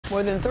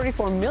More than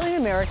 34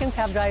 million Americans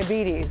have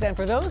diabetes, and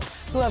for those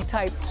who have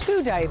type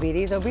 2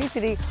 diabetes,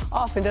 obesity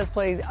often does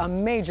play a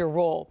major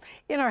role.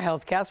 In our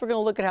HealthCast, we're going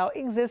to look at how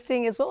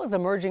existing as well as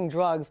emerging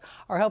drugs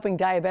are helping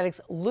diabetics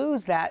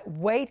lose that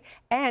weight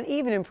and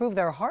even improve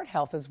their heart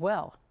health as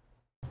well.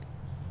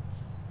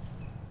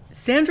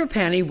 Sandra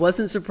Pani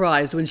wasn't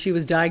surprised when she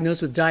was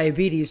diagnosed with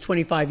diabetes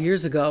 25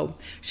 years ago.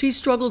 She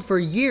struggled for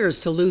years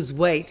to lose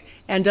weight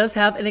and does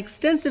have an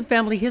extensive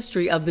family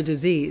history of the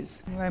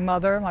disease. My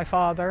mother, my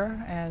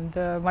father, and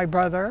my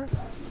brother.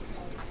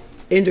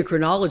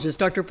 Endocrinologist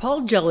Dr.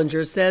 Paul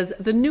Jellinger says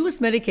the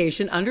newest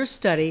medication under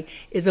study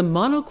is a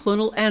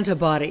monoclonal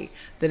antibody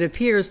that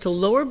appears to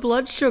lower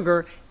blood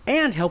sugar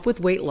and help with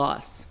weight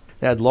loss.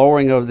 They had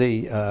lowering of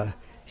the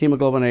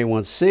hemoglobin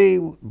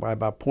A1C by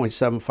about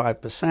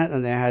 0.75%,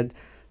 and they had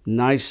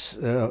nice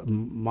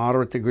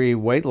moderate degree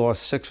weight loss,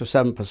 6 or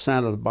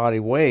 7% of the body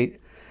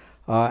weight,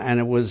 and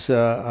it was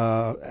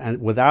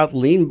and without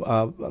lean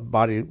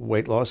body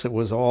weight loss, it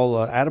was all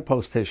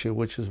adipose tissue,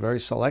 which is very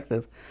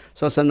selective.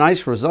 So it's a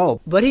nice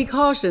result. But he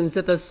cautions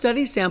that the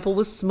study sample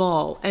was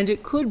small, and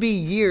it could be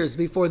years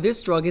before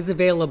this drug is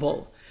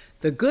available.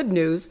 The good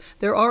news,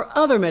 there are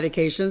other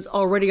medications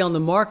already on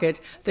the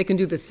market that can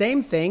do the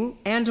same thing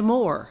and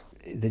more.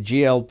 The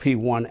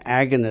GLP-1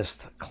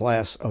 agonist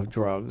class of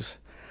drugs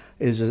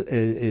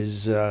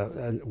is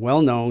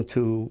well known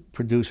to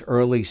produce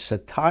early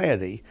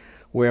satiety,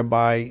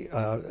 whereby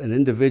an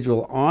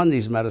individual on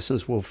these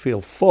medicines will feel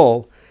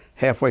full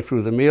halfway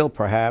through the meal,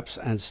 perhaps,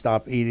 and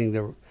stop eating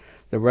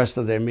the rest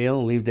of their meal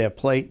and leave their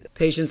plate.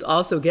 Patients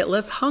also get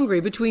less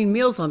hungry between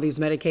meals on these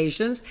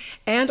medications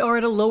and are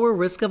at a lower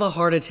risk of a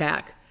heart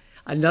attack.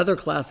 Another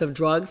class of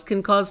drugs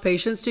can cause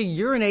patients to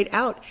urinate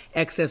out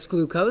excess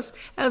glucose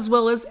as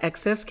well as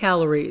excess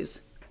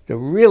calories. The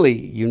really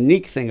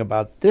unique thing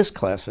about this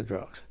class of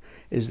drugs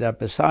is that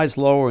besides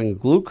lowering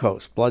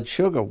glucose, blood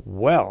sugar,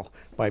 well,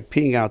 by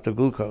peeing out the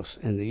glucose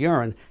in the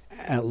urine,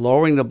 and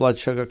lowering the blood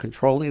sugar,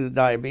 controlling the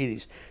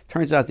diabetes,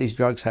 turns out these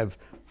drugs have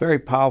very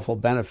powerful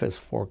benefits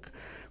for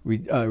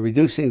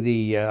reducing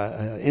the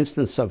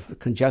instance of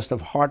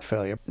congestive heart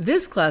failure.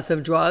 This class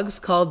of drugs,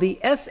 called the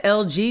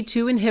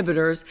SLG2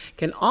 inhibitors,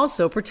 can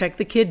also protect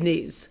the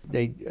kidneys.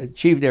 They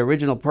achieve their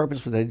original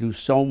purpose, but they do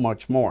so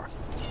much more.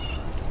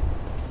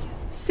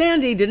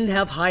 Sandy didn't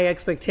have high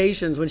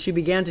expectations when she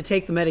began to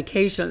take the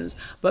medications,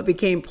 but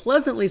became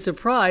pleasantly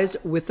surprised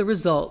with the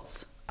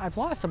results. I've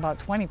lost about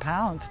 20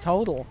 pounds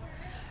total.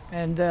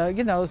 And,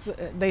 you know,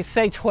 they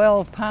say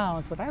 12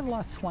 pounds, but I've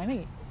lost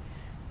 20.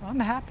 I'm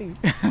happy.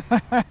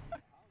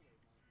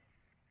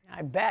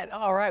 I bet.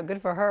 All right, good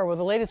for her. Well,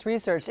 the latest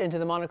research into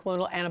the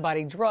monoclonal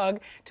antibody drug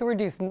to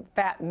reduce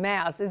fat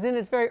mass is in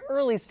its very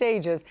early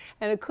stages,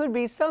 and it could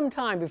be some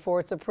time before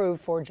it's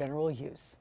approved for general use.